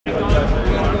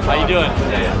How you doing?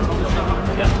 Yeah.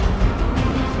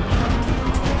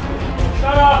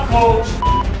 Shut up, coach.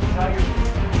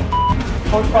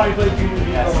 Coach probably played junior.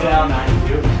 Yeah, sit down,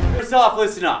 92. First off,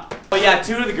 listen up. But yeah,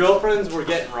 2 of the girlfriends were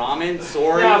getting ramen.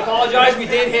 Sorry. Yeah, apologize. We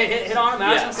did hit on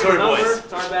them. Yeah, sorry, boys.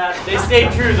 It's our bad. They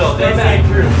stayed true, though. They stayed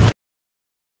true.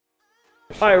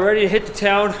 All right, ready to hit the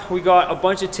town. We got a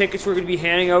bunch of tickets we're going to be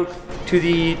handing out to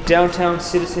the downtown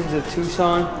citizens of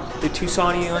Tucson, the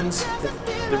Tucsonians,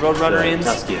 the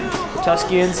Roadrunnerians, the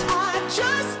Tuskians. I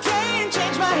just can't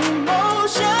change my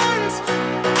emotions.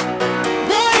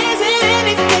 There isn't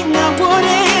anything I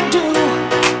wouldn't do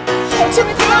to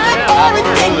prove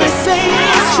everything they say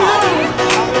is true. And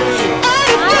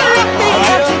if there ain't me,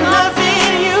 I did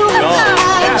nothing you.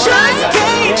 I just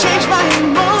can't change my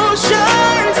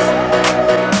emotions.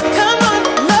 Come on,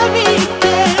 love me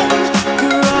again.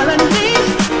 You're all I need.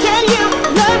 Can you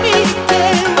love me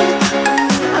again?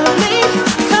 I need.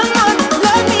 Come on,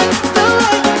 love me the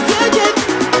way you did.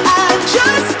 I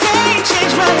just can't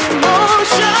change my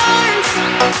emotions.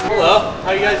 Hello.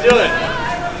 How you guys doing?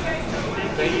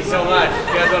 Thank you so much.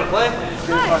 You guys want to play?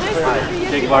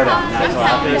 Take a bar down. Natural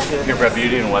Happy. Here for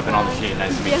beauty and weapon on the sheet.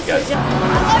 Nice to meet you guys. I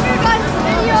love your guys'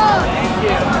 video. Thank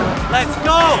you. Let's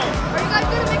go. Are you guys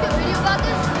gonna make a video about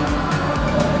this?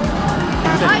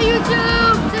 Hi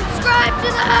YouTube, subscribe to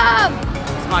the hub.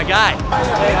 It's my guy.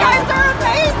 You guys are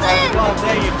amazing. Oh,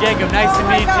 thank you, Jacob. Nice to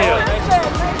meet you.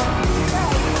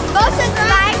 Go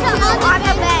subscribe to on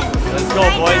the bed. Let's go,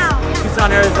 boys. Tucson,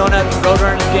 Arizona at the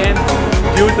Roadrunners game.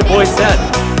 Do what the boys said.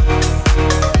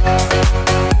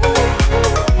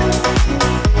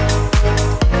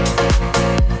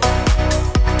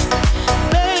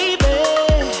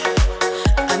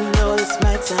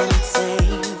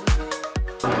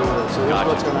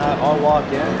 What's gonna happen? I'll walk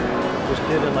in, just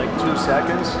give it like 2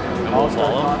 seconds, I'll start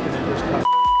follow. talking and just come.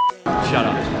 Shut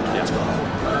up. Yeah.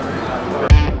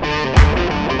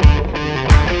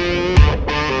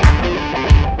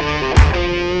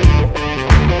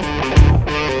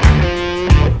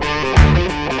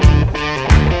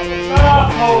 Shut up,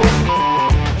 coach.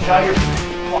 Shut your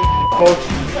coach.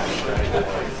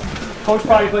 Coach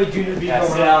probably played junior. Yeah,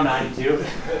 sit down, 92.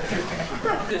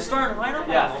 The starting lineup?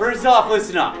 Yeah, first off,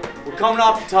 listen up. We're coming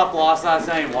off a tough loss last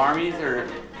night in Warmies, or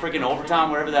freaking overtime,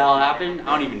 whatever the hell happened. I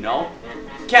don't even know.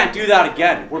 Can't do that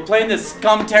again. We're playing the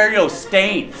Scumtario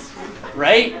Stains,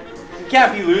 right? You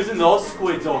can't be losing those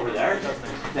squids over there.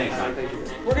 Thanks, man.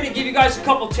 We're gonna give you guys a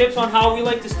couple tips on how we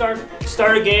like to start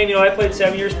a game. You know, I played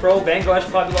 7 years pro. Bangladesh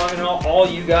probably belong to all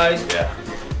you guys. Yeah.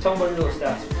 Tell them about your little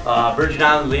stats. Virgin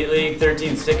Island Elite League,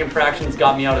 13 stick infractions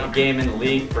got me out of the game in the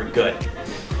league for good.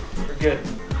 We're good.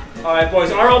 All right,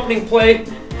 boys. Our opening play,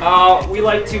 we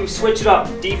like to switch it up.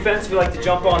 Defense, we like to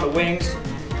jump on the wings.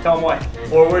 Tell them what.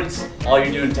 Forwards, all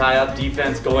you're doing tie up.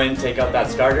 Defense, go in, take out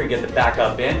that starter, get the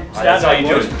backup in. That's all you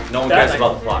do. No one cares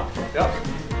about the clock. Yep.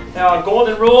 Now,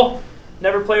 golden rule,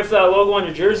 never play for that logo on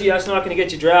your jersey. That's not going to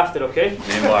get you drafted, okay?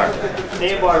 Name bar.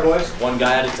 Name bar, boys. One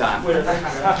guy at a time.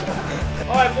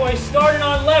 All right, boys, starting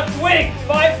on left wing,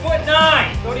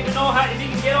 5'9". Don't even know if he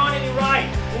can get on any right.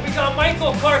 Well, we got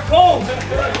Michael Carcone.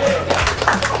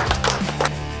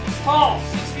 Tall,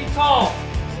 6 feet tall.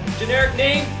 Generic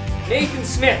name, Nathan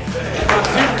Smith.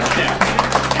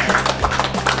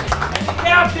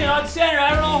 Captain on center, I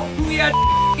don't know who we had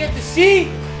to get to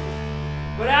see,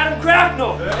 but Adam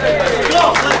Cracknell. Let's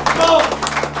go, let's go.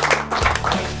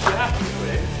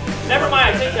 Never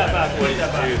mind, I take that back.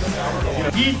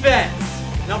 Defense,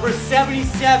 number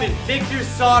 77, Victor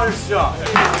Soderstrom.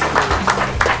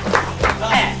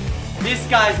 This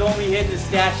guy's only hitting the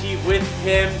stat sheet with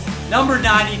Pims. Number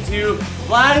 92,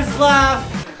 Vladislav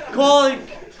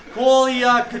Kolyachonov.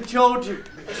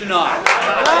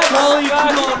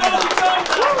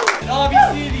 And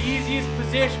obviously the easiest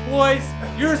position, boys,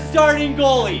 your starting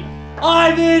goalie,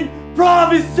 Ivan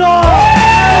Provisov!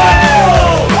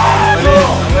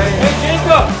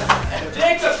 Hey,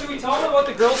 Jacob, should we tell them about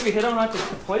the girls we hit on at the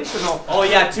place or no? Oh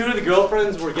yeah, 2 of the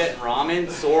girlfriends were getting ramen.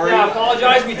 Sorry. Yeah,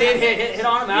 apologize. We did hit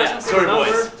on them. Yeah, sorry,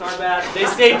 boys. It's our bad. They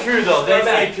stayed true though. They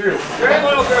stayed true. Very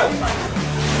loyal girls.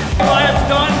 Lineup's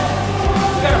done.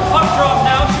 We got a puck drop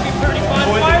now. Should be pretty fun.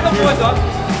 Fire the boys up.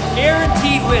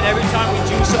 Guaranteed win every time we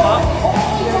juice them up.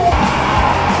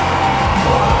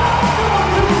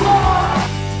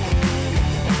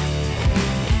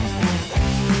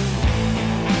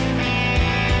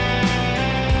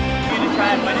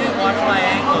 I didn't wash my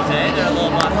ankles, eh? They're a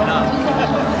little busted up.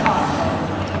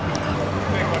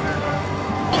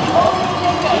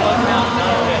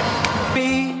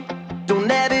 Don't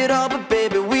have it all, but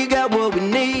baby, we got what we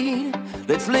need.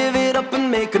 Let's live it up and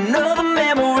make another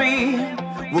memory.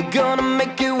 We're gonna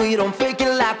make it we don't fake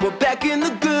it like we're back in the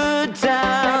good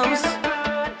times.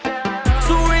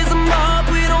 So raise them up,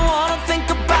 we don't wanna think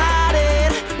about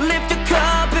it. Lift your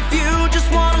cup if you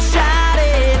just wanna shout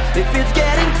it. If it's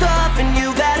getting tough and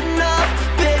you've had enough,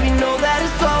 baby, know that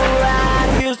it's alright.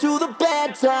 Here's to the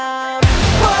bad times.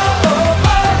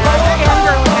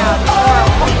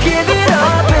 Give it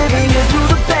up, baby, here's to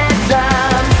the bad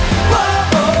times.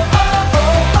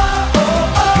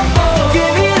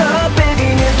 Give it up, baby,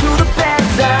 here's to the bad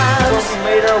times. So we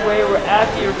made our way. We're at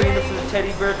the arena for the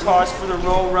teddy bear toss for the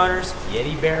roll runners.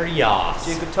 Yeti bear yas.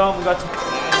 Jacob, tell them we got some.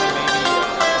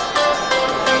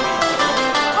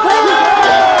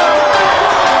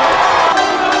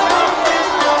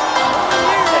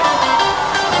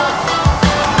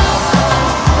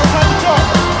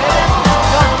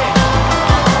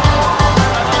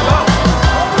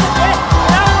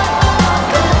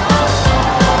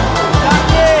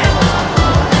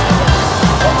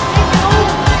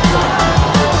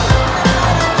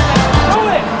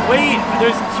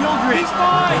 There's children. He's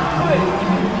fine. Come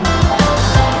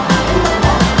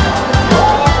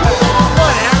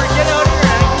on, Amber, get out of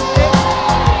here.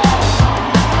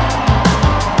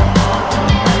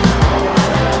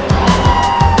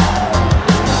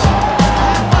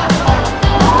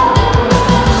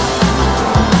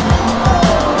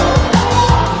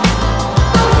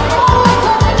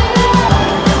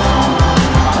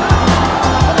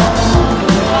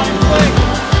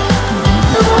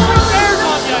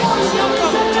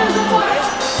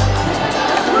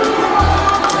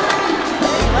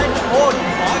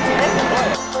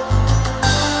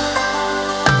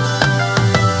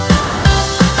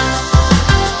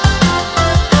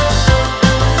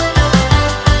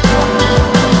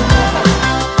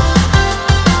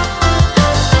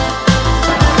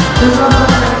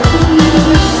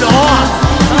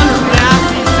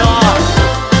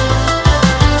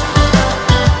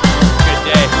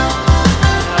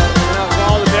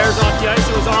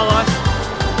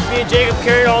 Jacob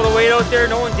carried all the weight out there.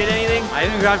 No one did anything. I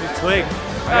didn't grab the twig.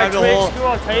 I grabbed the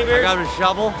whole. Teddy bears. I grabbed a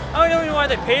shovel. I don't even know why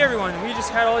they paid everyone. We just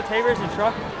had all the teddy bears in the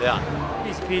truck. Yeah.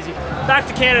 Easy peasy. Back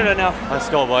to Canada now. Let's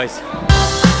go, boys.